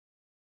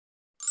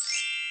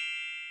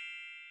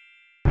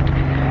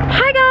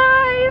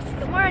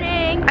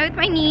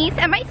my niece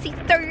and my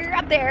sister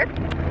up there.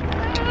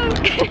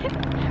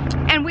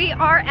 And we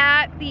are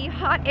at the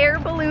hot air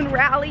balloon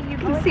rally. You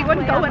can see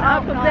one going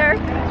up there.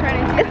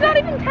 It's not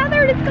even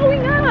tethered, it's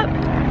going up.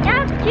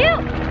 Yeah, it's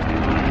cute.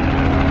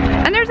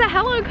 And there's a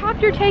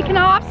helicopter taking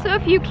off, so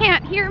if you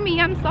can't hear me,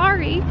 I'm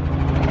sorry.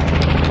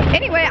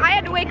 Anyway, I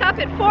had to wake up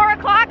at 4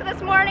 o'clock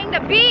this morning to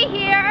be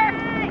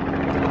here.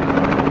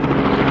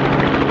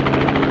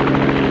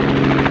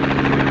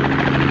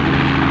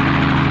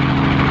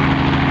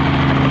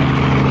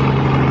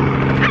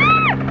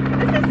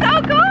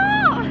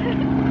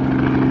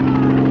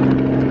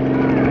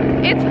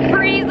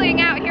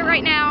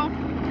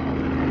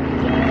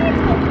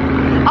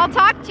 I'll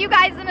talk to you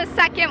guys in a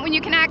second when you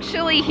can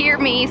actually hear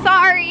me.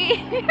 Sorry.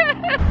 Look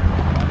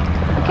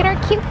at our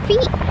cute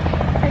feet.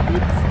 Our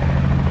feet.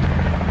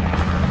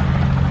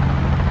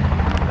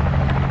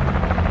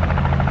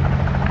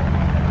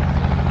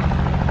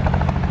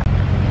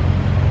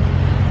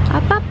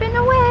 Up and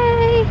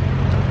away.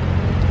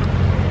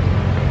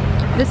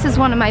 This is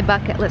one of my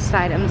bucket list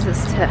items,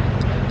 is to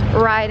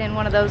ride in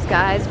one of those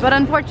guys. But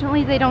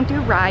unfortunately, they don't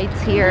do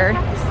rides here.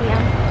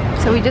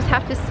 So we just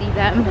have to see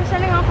them. They're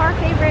sending off our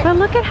favorite. But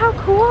look at how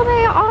cool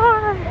they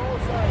are.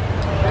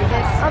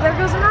 Oh, there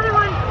goes another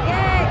one.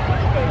 Yay!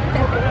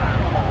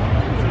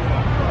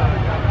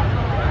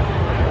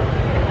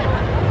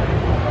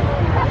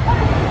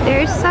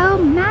 They're so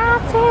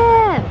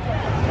massive.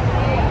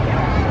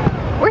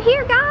 We're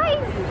here, guys.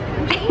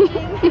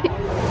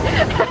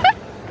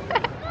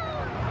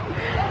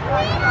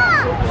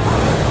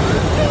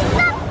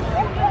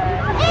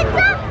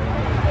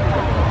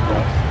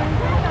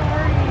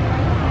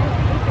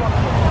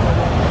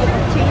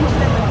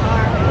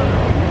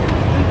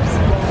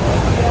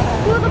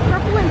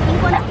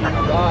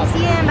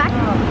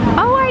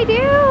 Oh, I do.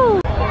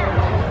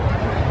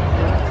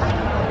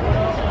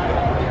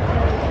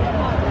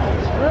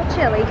 A little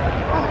chilly.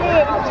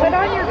 Put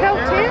on your coat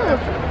too.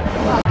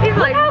 He's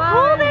like, how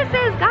cool this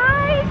is,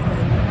 guys.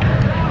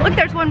 Look,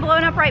 there's one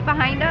blowing up right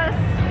behind us.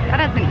 That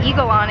has an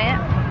eagle on it.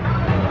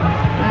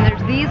 And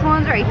there's these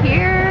ones right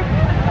here.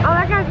 Oh,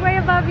 that guy's way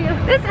above you.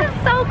 This is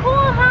so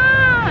cool,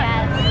 huh?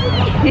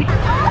 Yes.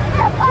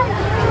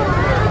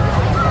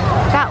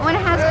 That one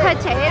has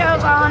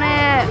potatoes on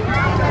it.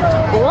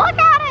 Look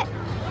at it.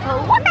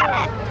 Look at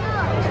it.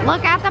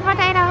 Look at the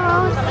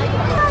potatoes.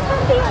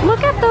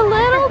 Look at the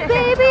little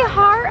baby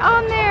heart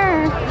on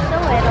there. So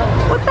little.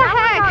 What the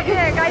heck?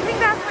 Big. I think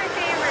that's my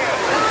favorite.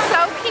 It's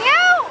so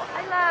cute.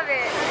 I love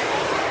it.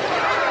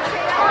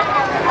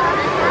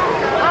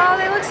 Oh,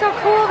 they look so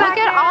cool back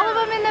Look at there. all of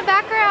them in the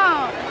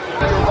background.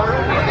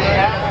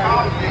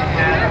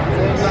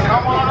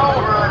 Come on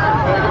over.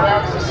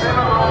 Grab some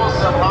cinnamon rolls,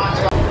 some hot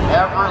chocolate.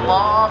 Everett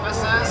Law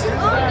Offices,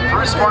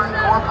 First Smart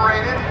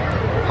Incorporated,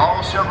 Hall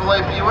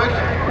Chevrolet Buick,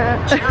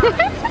 Cheers,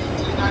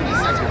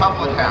 1896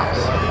 Public House,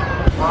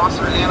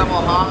 Foster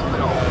Animal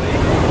Hospital,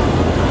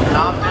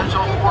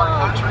 Confidential Ford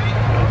Country,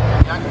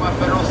 Yakima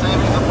Federal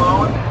Savings and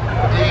Loan,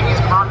 Davies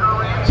Burger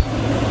Ranch.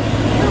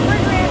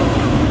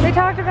 They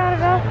talked about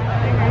it all.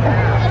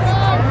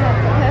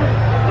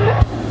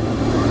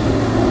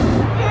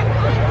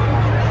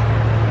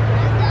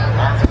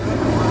 That's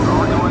what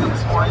we're doing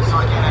this morning, so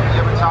again, if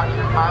you ever talk to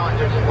your pilot,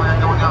 if you plan on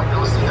going out,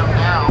 you'll see them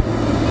now.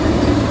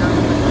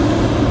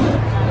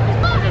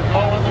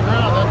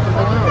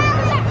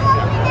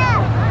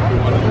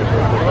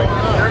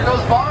 There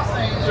goes Boss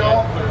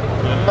Angel,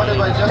 funded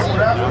by Jesse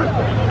Rafford.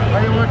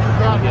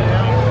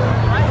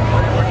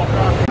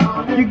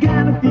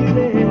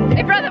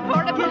 They brought the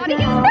porta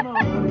potties.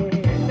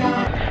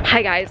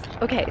 Hi guys.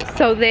 Okay,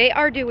 so they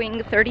are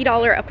doing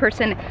 $30 a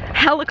person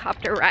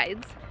helicopter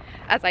rides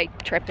as I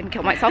trip and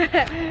kill myself.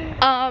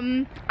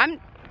 I'm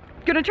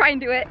gonna try and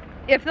do it.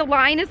 If the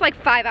line is like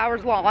 5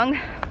 hours long,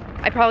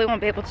 I probably won't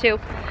be able to.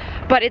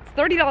 But it's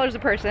 $30 a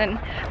person.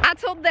 I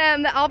told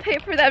them that I'll pay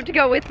for them to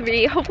go with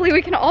me. Hopefully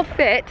we can all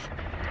fit.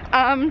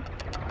 I'll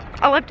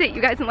update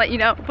you guys and let you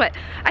know. But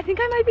I think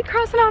I might be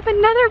crossing off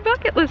another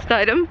bucket list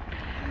item.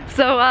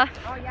 So oh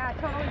yeah,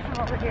 totally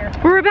come over here.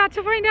 we're about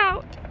to find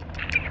out.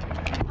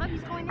 Oh,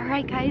 he's going All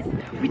right guys,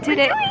 we did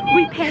it.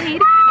 We paid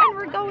and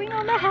we're going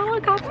on the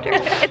helicopter.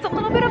 It's a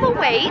little bit of a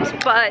wait,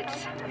 but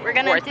we're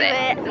gonna do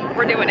it.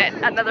 We're doing it.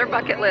 Another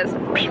bucket list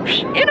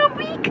in a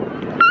week.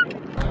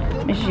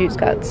 My shoes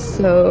got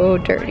so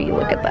dirty.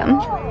 Look at them.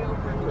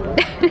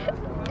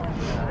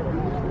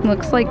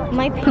 Looks like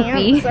my poopy.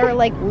 pants are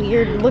like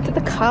weird. Look at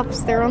the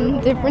cuffs, they're on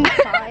different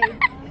sides.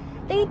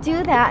 They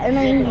do that and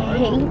I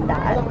hate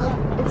that.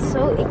 It's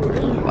so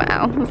icky.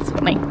 Wow, that's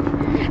funny.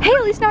 Hey,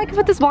 at least now I can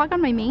put this vlog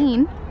on my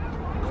main.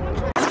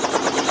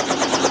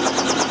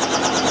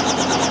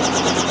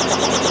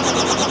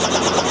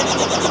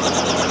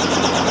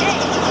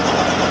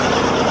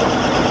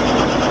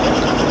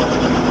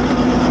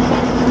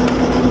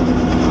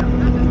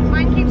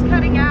 Mine keeps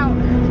cutting out.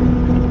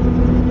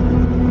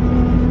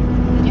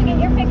 Did you get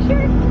your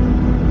picture?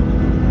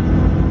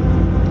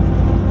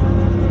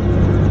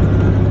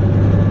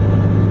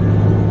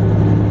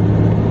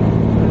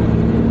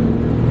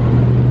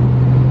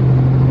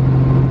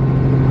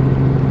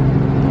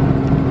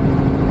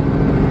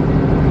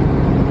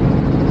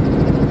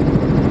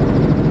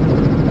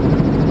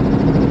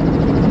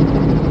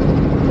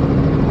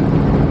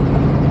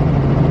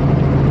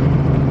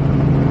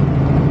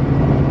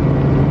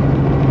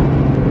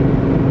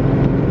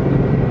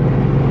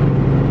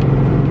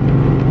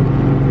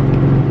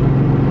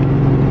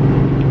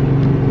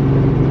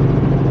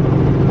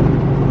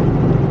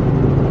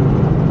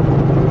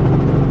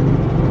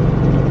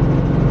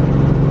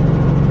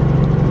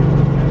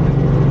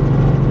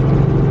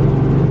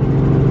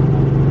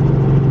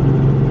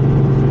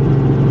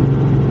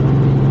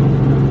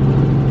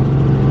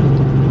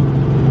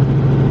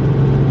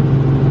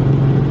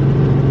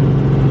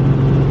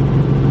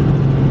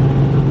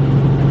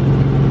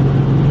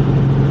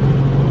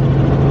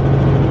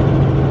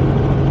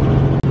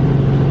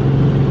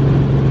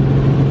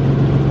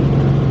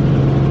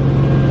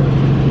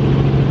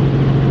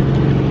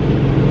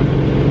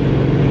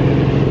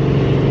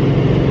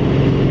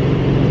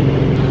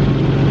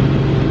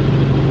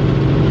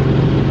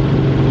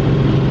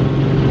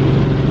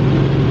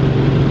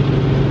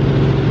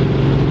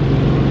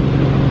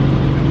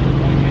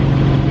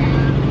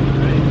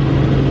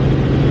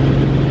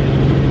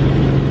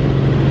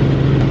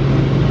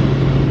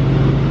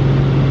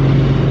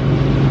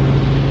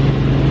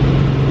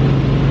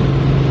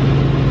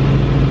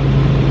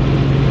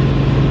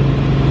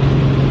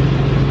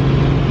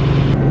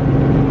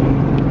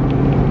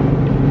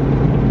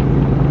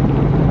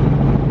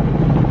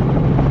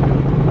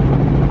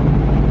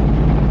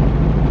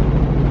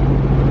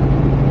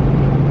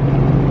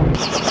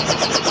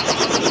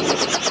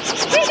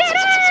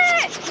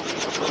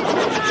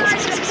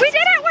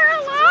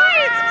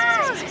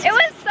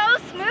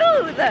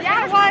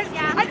 Yeah, it was.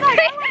 Yeah. I thought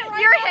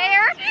your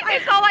hair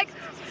is all like,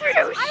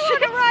 I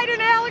want to ride in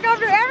a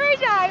helicopter every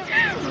time.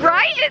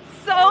 right? It's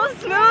so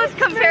smooth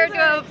compared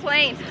to a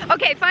plane.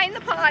 Okay, find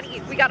the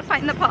potty. We gotta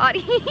find the potty.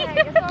 Yeah,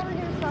 it's over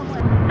here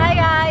somewhere. Hi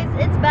guys,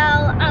 it's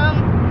Belle.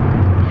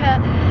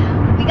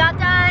 We got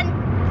done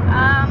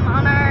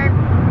on our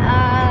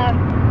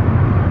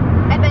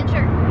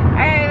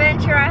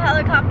adventure, our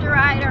helicopter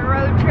ride, our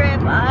road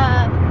trip,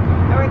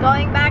 and we're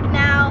going back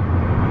now.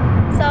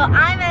 So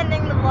I'm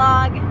ending the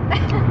vlog.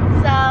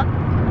 So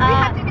we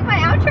have to do my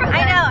outro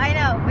then. I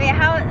know. Wait,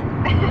 how?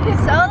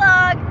 So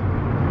long.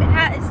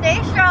 Stay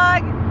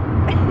strong.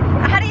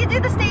 How do you do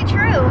the stay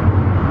true?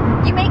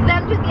 You make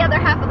them do the other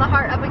half of the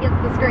heart up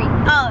against the screen.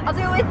 Oh, I'll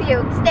do it with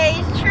you.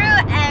 Stay true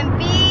and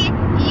be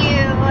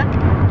you.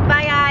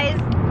 Bye guys.